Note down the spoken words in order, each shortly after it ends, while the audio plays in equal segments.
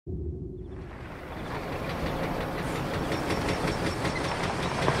Miss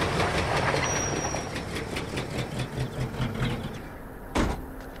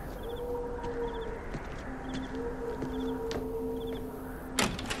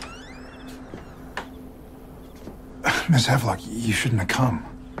Havelock, you shouldn't have come.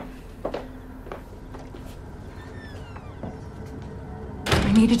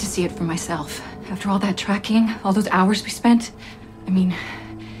 I needed to see it for myself. After all that tracking, all those hours we spent, I mean,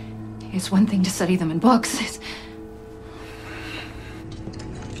 it's one thing to study them in books. It's...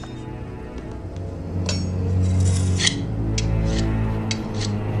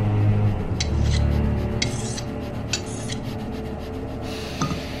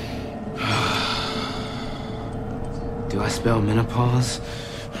 Do I spell menopause?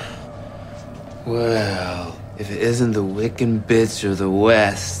 Well, if it isn't the Wiccan bitch of the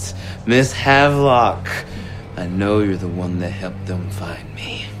West, Miss Havelock, I know you're the one that helped them find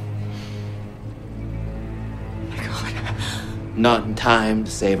me. Oh my God. Not in time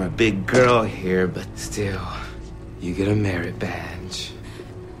to save our big girl here, but still, you get a merit badge.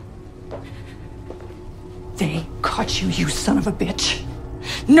 They caught you, you son of a bitch.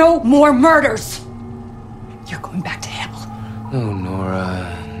 No more murders! You're going back to hell. Oh,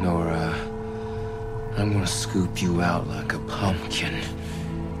 Nora. I'm gonna scoop you out like a pumpkin.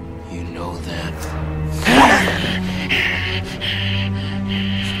 You know that.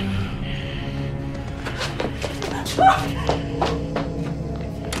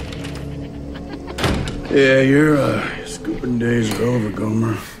 Yeah, your scooping days are over,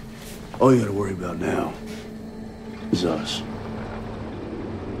 Gomer. All you gotta worry about now is us.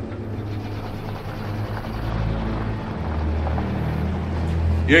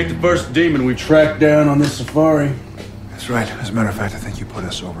 You ain't the first demon we tracked down on this safari. That's right. As a matter of fact, I think you put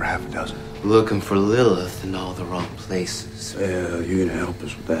us over half a dozen. Looking for Lilith in all the wrong places. Well, you're gonna help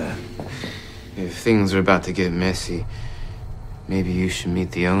us with that. If things are about to get messy, maybe you should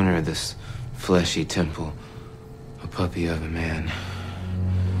meet the owner of this fleshy temple. A puppy of a man.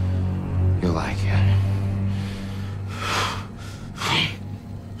 You'll like him.